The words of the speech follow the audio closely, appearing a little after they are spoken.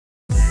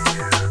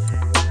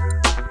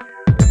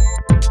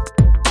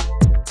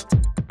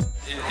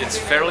it's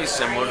fairly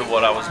similar to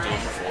what I was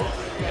doing before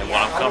and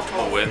what I'm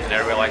comfortable with, and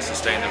everybody likes to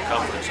stay in their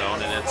comfort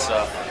zone, and it's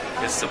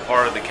the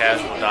part of the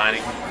casual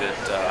dining that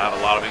I have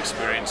a lot of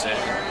experience in.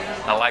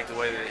 I like the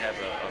way they have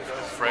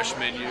a fresh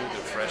menu,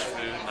 the fresh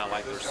food, and I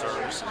like their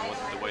service and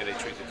the way they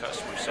treat the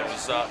customers. So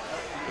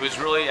it was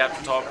really,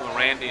 after talking with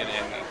Randy and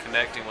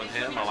connecting with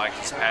him, I like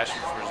his passion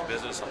for his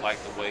business. I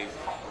like the way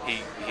he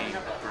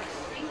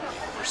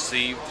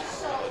perceived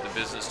the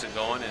business to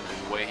going and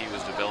the way he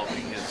was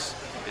developing his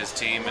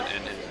team and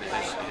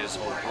his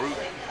whole group.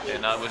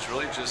 And it was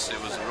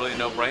really a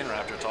no-brainer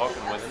after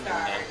talking with him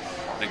and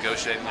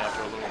negotiating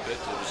after a little bit.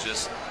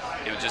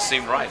 It just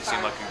seemed right. It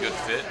seemed like a good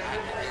fit.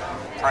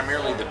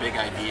 Primarily the big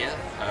idea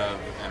of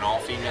an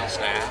all-female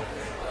staff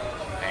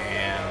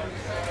and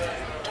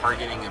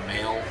targeting a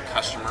male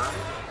customer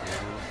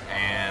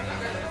and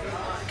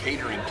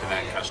catering to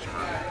that customer.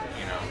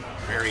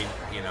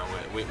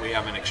 We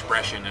have an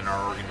expression in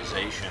our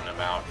organization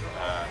about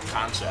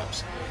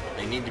concepts.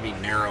 They need to be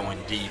narrow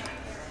and deep,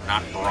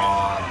 not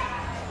broad.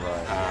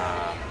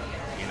 Right.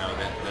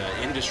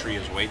 The industry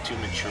is way too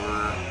mature.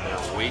 There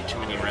are way too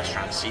many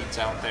restaurant seats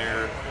out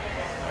there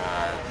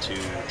to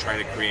try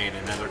to create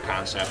another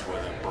concept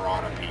with a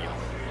broad appeal.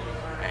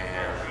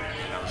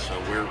 And so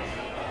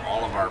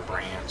all of our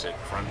brands at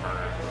Front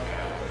Burner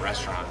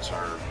Restaurants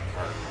are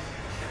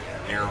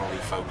narrowly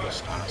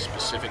focused on a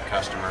specific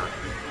customer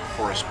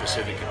for a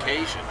specific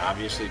occasion.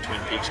 Obviously, Twin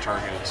Peaks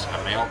targets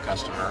a male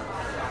customer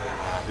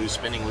who's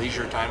spending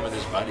leisure time with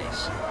his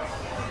buddies,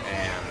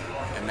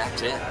 and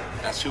that's it.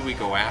 That's who we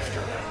go after.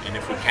 And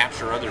if we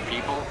capture other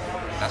people,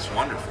 that's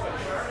wonderful.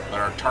 But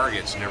our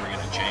target's never going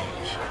to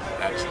change.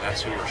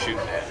 That's who we're shooting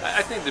at.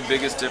 I think the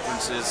biggest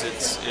difference is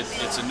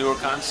it's a newer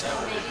concept.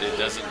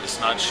 It's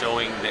not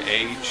showing the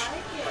age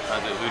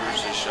that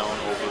Hooters has shown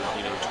over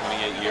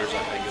 28 years.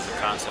 I think as the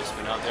concept's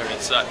been out there.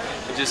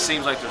 It just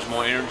seems like there's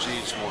more energy.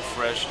 It's more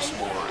fresh.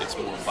 It's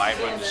more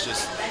vibrant.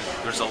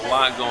 There's a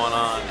lot going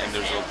on, and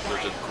there's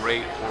a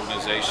great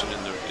organization,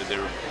 and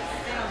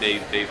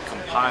they've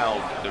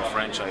compiled their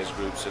franchise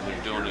groups, and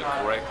they're doing it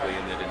correctly,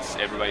 and that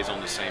everybody's on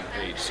the same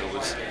page. So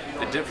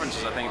the difference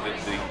is, I think, that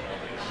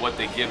what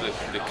they give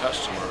the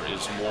customer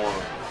is more.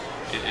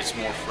 It's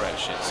more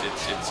fresh.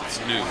 It's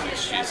new.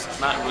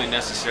 It's not really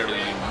necessarily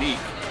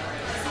unique,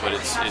 but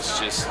it's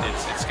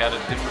got a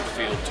different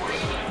feel to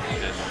it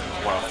than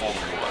what our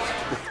former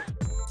was.